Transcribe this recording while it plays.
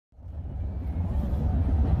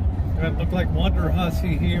That look like Wonder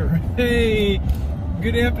Hussy here. Hey,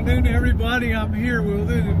 good afternoon, everybody. I'm here. We'll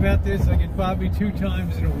do about this. I get Bobby 2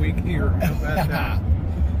 times in a week here. How about that?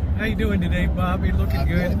 How you doing today, Bobby? Looking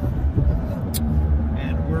good.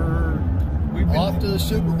 And we've been off to the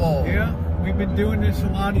Super Bowl. Yeah, we've been doing this a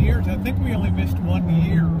lot of years. I think we only missed 1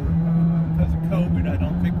 year because of COVID. I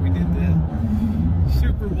don't think we did the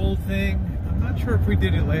Super Bowl thing. I'm not sure if we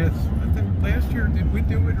did it last year. Did we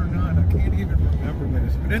do it or not? I can't even remember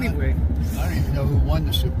this. But anyway, I don't even know who won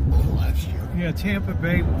the Super Bowl last year. Yeah, Tampa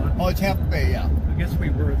Bay won. Oh, Tampa Bay, yeah. I guess we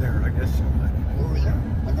were there. I guess so. Were we there?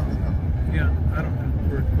 I don't remember. Yeah, I don't know.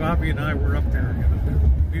 Bobby and I were up there.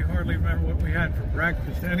 We hardly remember what we had for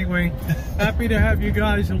breakfast. Anyway, happy to have you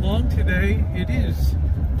guys along today. It is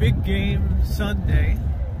Big Game Sunday.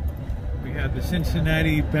 We have the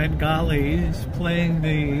Cincinnati Bengals playing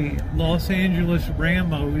the Los Angeles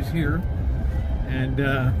Rams here. And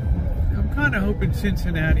I'm kind of hoping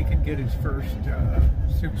Cincinnati can get its first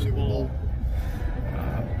Super Bowl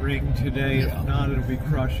ring today. Yeah. If not, it'll be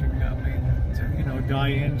crushing. I mean, you know,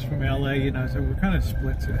 Diane's from LA, you know, so we're kind of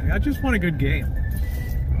split today. I just want a good game.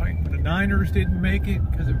 Right? When the Niners didn't make it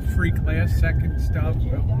because of freak last second stuff,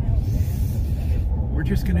 well, we're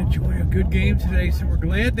just going to enjoy a good game today. So we're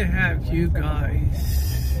glad to have you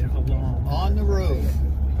guys along. On the road.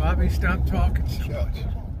 Bobby, stop talking so much.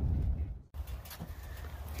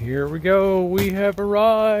 Here we go. We have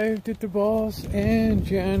arrived at the Boss and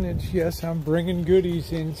Janet's. Yes, I'm bringing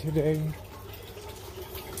goodies in today.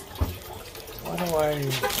 Why do I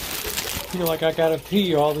feel like I gotta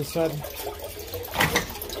pee all of a sudden?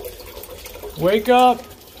 Wake up!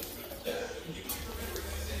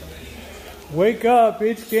 Wake up!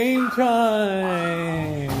 It's game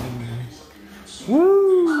time!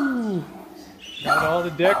 Woo! Got all the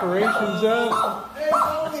decorations up.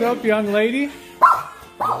 What's up, young lady?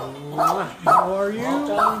 How are you?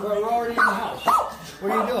 We're already in the house.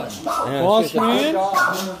 What are you doing? Boss man?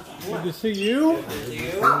 Good to see you.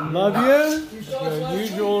 Love you. The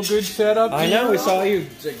usual good setup. I know, we saw you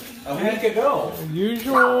a week ago.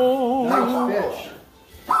 Usual. Nice fish.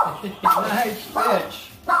 Nice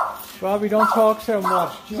fish. Bobby, don't talk so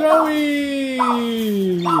much. Zoey!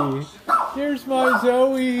 Here's my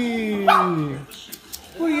Zoey.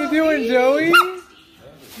 What are you doing, Zoey?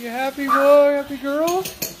 You happy boy, happy girl?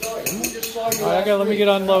 Alright, let me get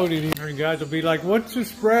unloaded here. You guys will be like, what's the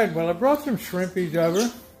spread? Well, I brought some shrimpies over.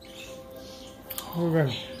 We're going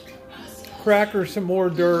to cracker some hors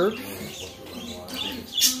d'oeuvres.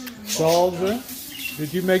 Salsa.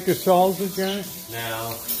 Did you make the salsa, Johnny?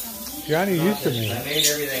 No. Johnny used to make it. I made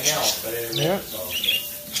everything else, but I didn't make the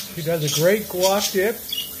salsa. She does a great guac dip.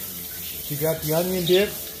 She got the onion dip.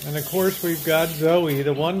 And of course, we've got Zoey,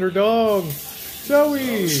 the wonder dog.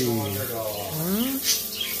 Zoey!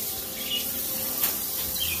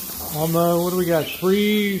 What do we got?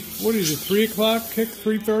 3 o'clock kick?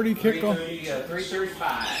 3:30 kickoff?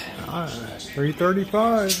 3:35.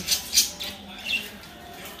 3:35.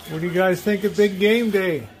 What do you guys think of Big Game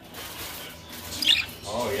Day?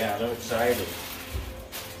 Oh yeah, I'm excited.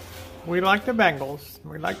 We like the Bengals.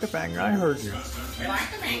 We like the Bengals. I heard you. We like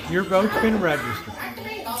the Bengals. Your vote's been registered. We like the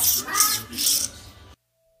Bengals.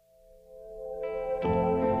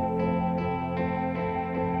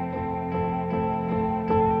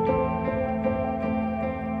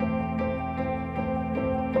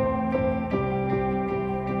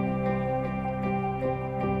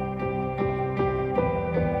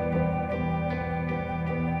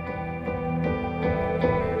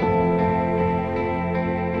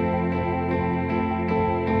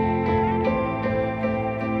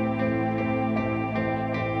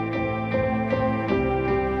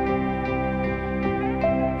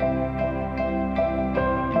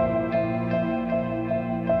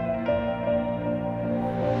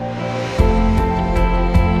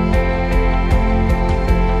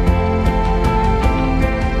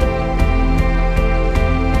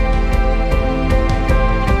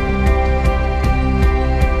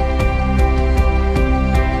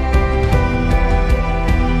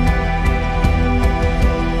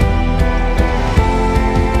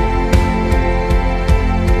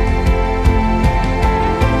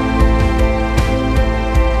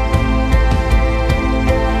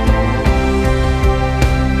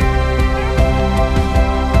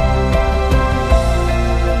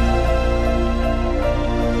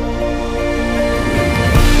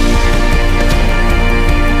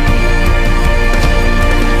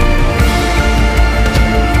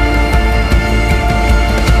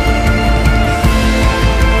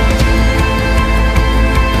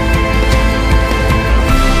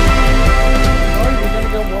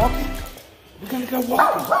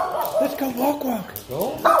 Let's go walk.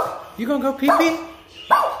 You gonna go pee-pee?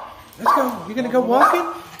 Let's go. You gonna go walking?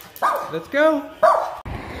 Let's go.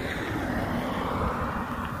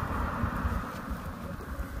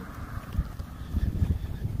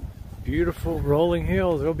 Beautiful rolling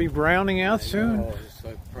hills. It'll be browning out soon. It's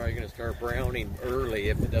probably going to start browning early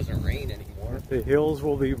if it doesn't rain anymore. The hills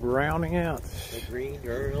will be browning out. They greened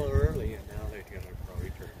early, and now they're going to probably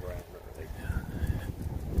turn brown early.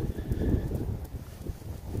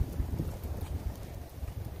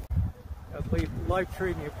 That life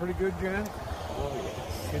treating you pretty good, Jen? Oh,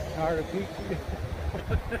 yes. Getting tired of pizza?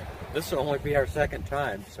 This will only be our second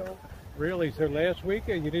time, so. Really? So last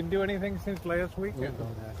weekend? You didn't do anything since last weekend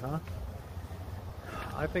on that, huh?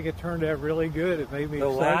 I think it turned out really good. It made me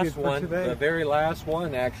excited for today. The very last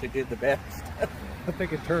one actually did the best. I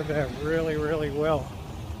think it turned out really, really well.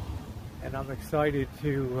 And I'm excited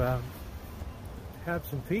to have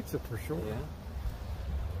some pizza for sure. Yeah.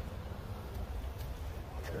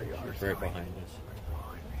 There you are. It's right behind us.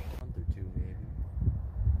 A month or two, maybe.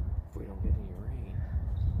 If we don't get any rain.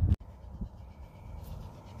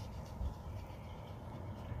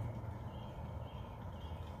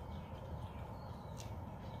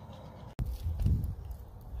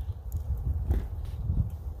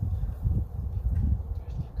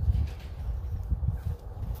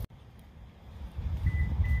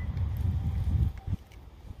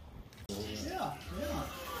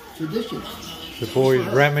 Traditions. The boys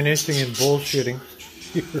reminiscing and bullshitting.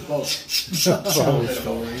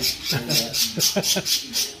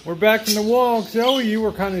 We're back from the walk. Zoey, you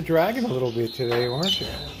were kind of dragging a little bit today, weren't you?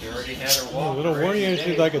 We already had her walk. A little warning. She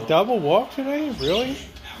did like a double walk today? Really?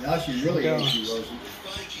 Yeah, she really is. She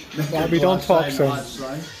was. Bobby, don't talk so.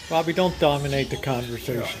 Bobby, don't dominate the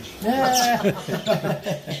conversation.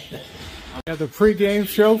 Got the pre-game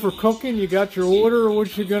show for cooking. You got your order of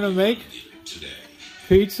what you're going to make?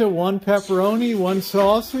 Pizza, 1 pepperoni, 1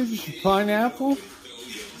 sausage, pineapple.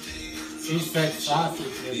 She said sausage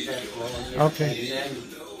and pepperoni. Okay. And then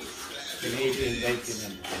Canadian bacon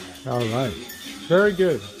and All right. Very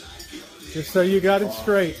good. Just so you got it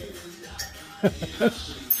straight.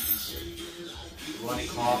 one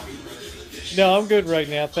coffee. No, I'm good right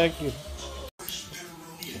now. Thank you.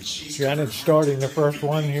 Janet's starting the first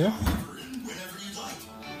one here.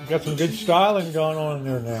 Got some good styling going on in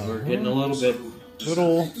there now. We're getting a little bit.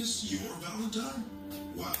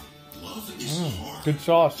 Good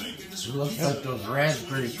sauce. It looks like those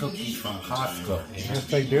raspberry cookies from Costco. Yes,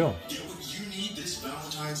 they do.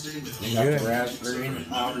 They got the raspberry and the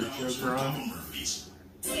powdered sugar on.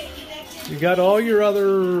 You got all your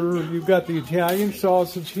other, you've got the Italian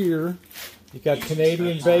sausage here. You got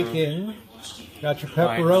Canadian bacon. Got your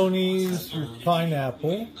pepperonis, your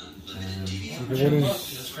pineapple.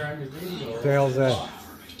 What the hell's that?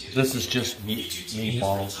 This is just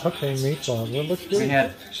meatballs. Okay, meatballs. Well, looks good. We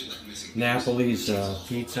had Napoli's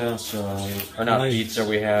pizza, or not pizza,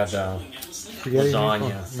 we had lasagna.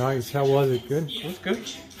 Meatball. Nice. How was it? Good? It was good.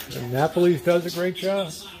 And Napoli's does a great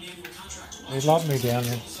job. They love me down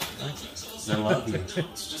there. They love you.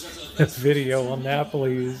 This video on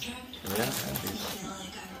Napoli's. Yeah.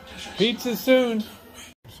 Pizza soon.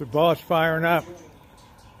 So boss firing up.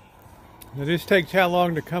 Now this takes how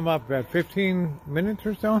long to come up? About 15 minutes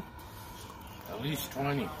or so? At least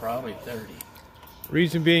 20, probably 30.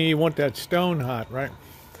 Reason being you want that stone hot, right?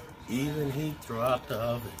 Even heat throughout the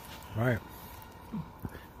oven. Right.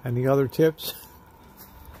 Any other tips?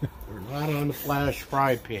 We're not on the flash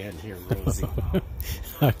fry pan here, Rosie.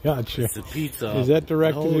 I got you. It's a pizza. Is that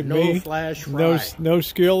directed at me? No flash fry. No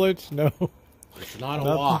skillets? No. It's not a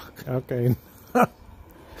Nothing? wok. Okay.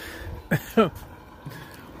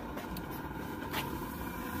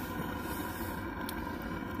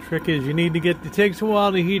 Trick is you need to get, it takes a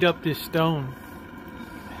while to heat up this stone.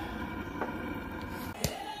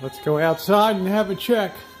 Let's go outside and have a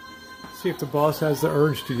check. See if the boss has the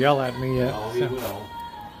urge to yell at me yet. Oh, he will.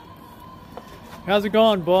 How's it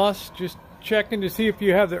going, boss? Just checking to see if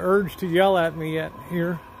you have the urge to yell at me yet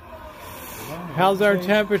here. How's our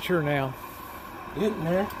temperature now? Getting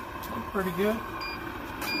there. Pretty good.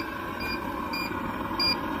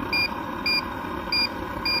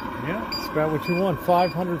 Yeah, it's about what you want.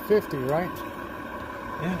 550, right?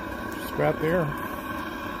 Yeah. Just about there.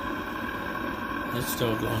 It's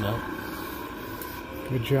still going up.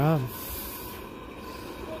 Good job.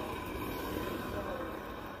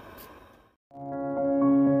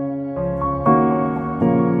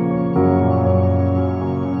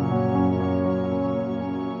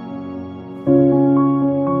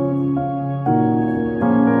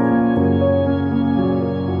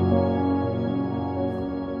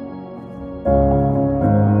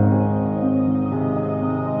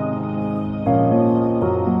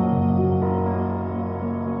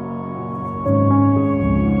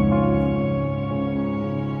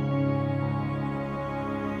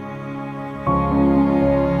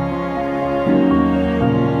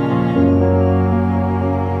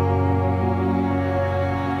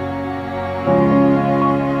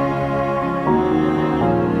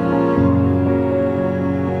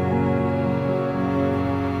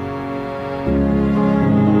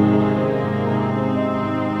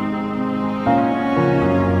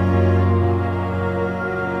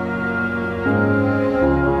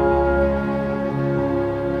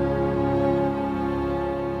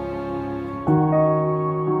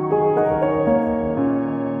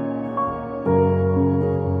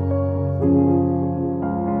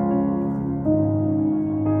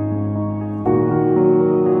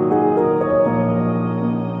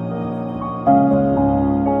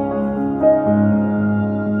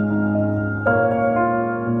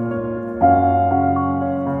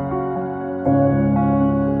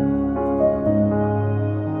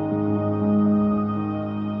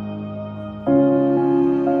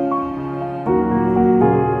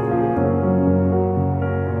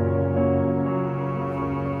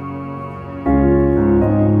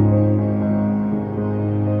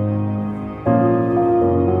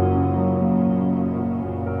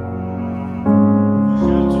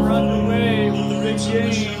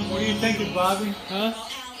 Bobby? Huh?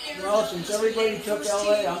 Well, since everybody took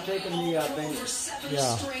LA, I'm taking the Bengals.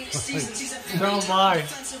 Yeah. So am I.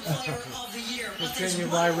 Continue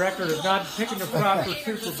my record of not picking the proper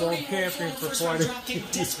Super Bowl champion for quite a few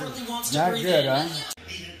years. Not good, huh?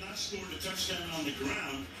 He had not scored a touchdown on the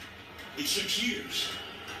ground in 6 years.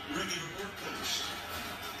 Regular work post.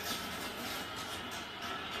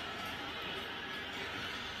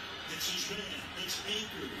 It's his man. It's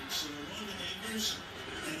Akers. So a run to Akers,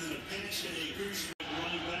 and then a pass to Akers.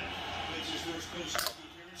 Running back makes his first post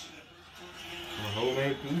appearance in that first 20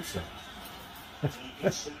 Homemade pizza.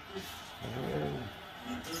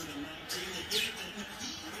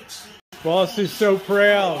 Boss is so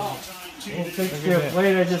proud.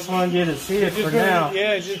 Wait, I just wanted you to see it for now.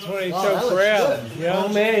 Yeah, just when he's so proud. Yeah.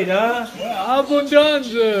 Homemade, huh?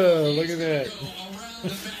 Abundanza! Look at that.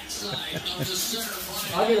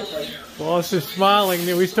 I'll get a plate. Boss is smiling.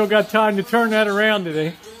 We still got time to turn that around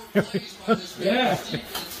today. Yeah.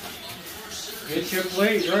 Get your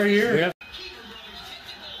plate right here. Yeah.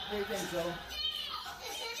 What do you think, Joe?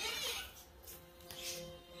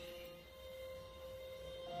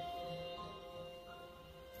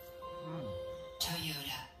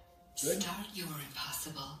 Toyota. Start your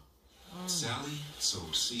impossible. Sally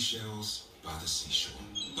sold seashells by the seashore.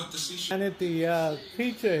 But the seashore... And the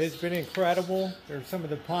pizza has been incredible. There's some of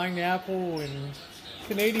the pineapple and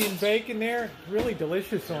Canadian bacon there. Really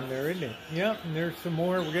delicious on there, isn't it? Yep, and there's some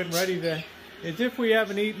more. We're getting ready to, as if we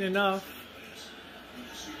haven't eaten enough.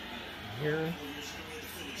 Here,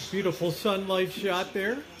 beautiful sunlight shot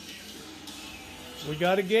there. We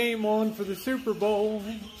got a game on for the Super Bowl.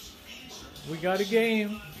 We got a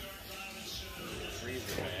game.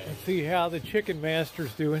 Let's see how the Chicken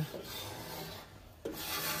Master's doing.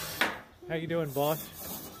 How you doing, boss?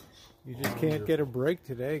 You just can't get a break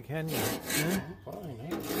today, can you? Fine,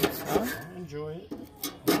 huh? I enjoy it.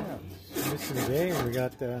 Yeah, missing the game. We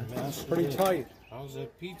got pretty tight. How's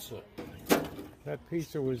that pizza? That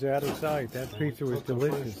pizza was out of sight. That pizza was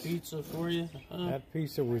delicious. Pizza for you? Huh? That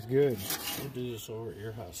pizza was good. We'll do this over at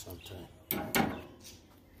your house sometime.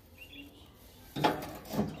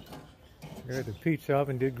 Yeah, the pizza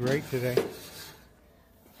oven did great today.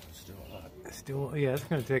 Still hot. Still, yeah, it's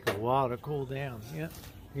going to take a while to cool down. Yeah,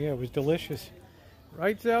 yeah, it was delicious.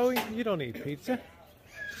 Right, Zoey? You don't eat pizza,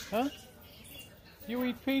 huh? You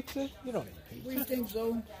eat pizza? You don't eat pizza. What do you think,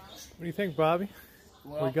 Zoe? What do you think, Bobby?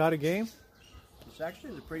 Well, We got a game? it's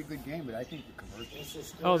actually a pretty good game, but I think the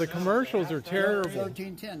commercials. Oh, the commercials are terrible.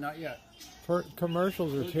 13-10, not yet.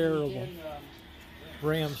 Commercials are terrible.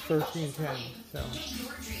 Rams 13-10. So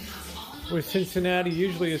with Cincinnati,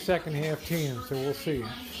 usually a second half team, so we'll see.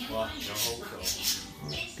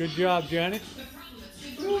 Good job, Janet.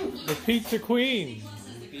 The Pizza Queen.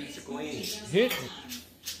 Pizza Queen. Hit it.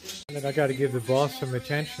 And I got to give the boss some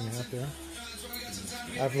attention out there.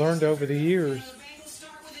 I've learned over the years,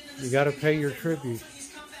 you got to pay your tribute.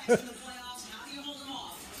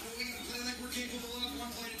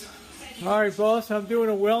 All right, boss, I'm doing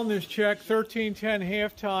a wellness check. 13-10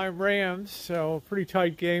 halftime Rams, so pretty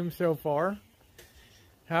tight game so far.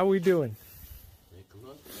 How we doing? Take a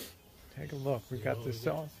look. Take a look. We got the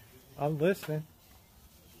sauce. I'm listening.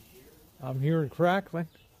 I'm hearing crackling.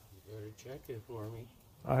 You better check it for me.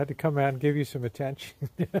 I had to come out and give you some attention.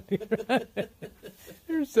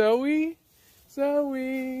 There's Zoey.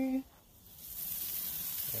 Zoey.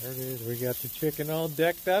 There it is. We got the chicken all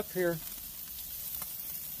decked up here.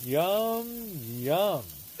 Yum, yum.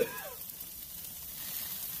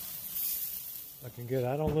 Looking good.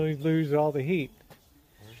 I don't lose all the heat.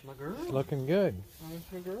 There's my girl. It's looking good. How's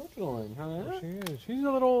my girl doing, huh? There she is. She's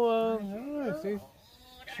a little, I don't know,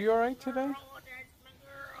 she all right today?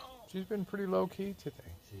 She's been pretty low key today.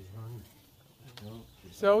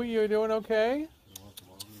 So, you doing okay?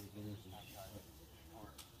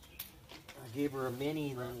 I gave her a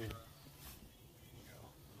mini.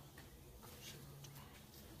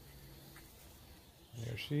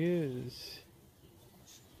 There she is.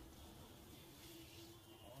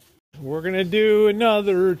 We're gonna do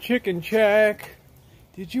another chicken check.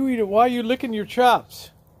 Did you eat it? Why are you licking your chops?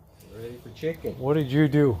 Ready for chicken. What did you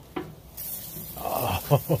do? Oh.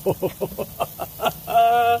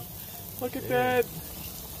 Look at that.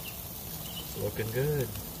 It's looking good.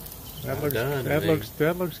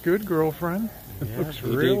 That looks good, girlfriend. It Yeah, looks you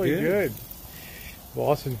did really good. good.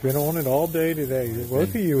 Boss has been on it all day today.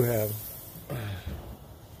 Both of you have.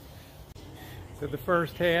 So the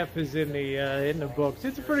first half is in the books.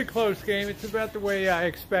 It's a pretty close game. It's about the way I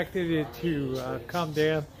expected it to come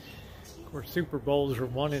down. Of course, Super Bowls are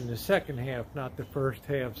won in the second half, not the first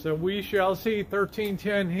half. So we shall see.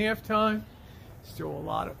 13-10 halftime. Still a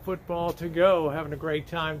lot of football to go. Having a great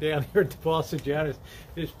time down here at the Boston Janice.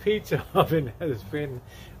 This pizza oven has been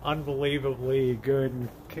unbelievably good and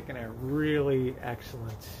kicking out really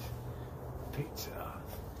excellent pizza.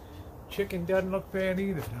 Chicken doesn't look bad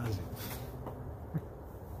either, does it?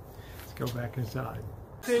 Let's go back inside.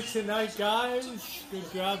 That's it tonight, guys.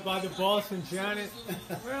 Good job by the Boston Janet.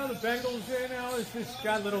 Well, the Bengals, it's just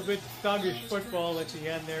got a little bit thuggish football at the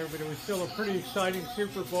end there, but it was still a pretty exciting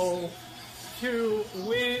Super Bowl to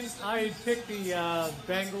win. I had picked the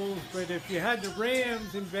Bengals, but if you had the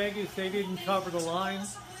Rams in Vegas, they didn't cover the line,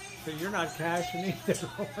 so you're not cashing either.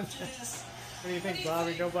 What do you think,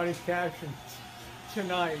 Bobby? Nobody's cashing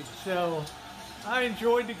tonight. So I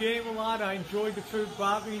enjoyed the game a lot. I enjoyed the food.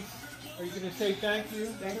 Bobby, are you going to say thank you?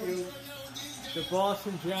 Thank you. The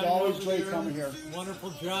Boston Giants. It's always great coming here.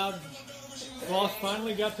 Wonderful job. Boss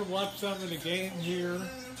finally got to watch some of the game here.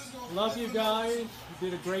 Love you guys. You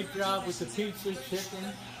did a great job with the pizza, chicken,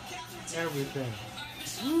 everything.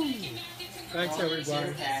 Woo. Thanks,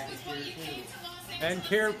 everybody. And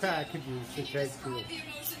care packages to take too.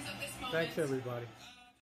 Thanks, everybody.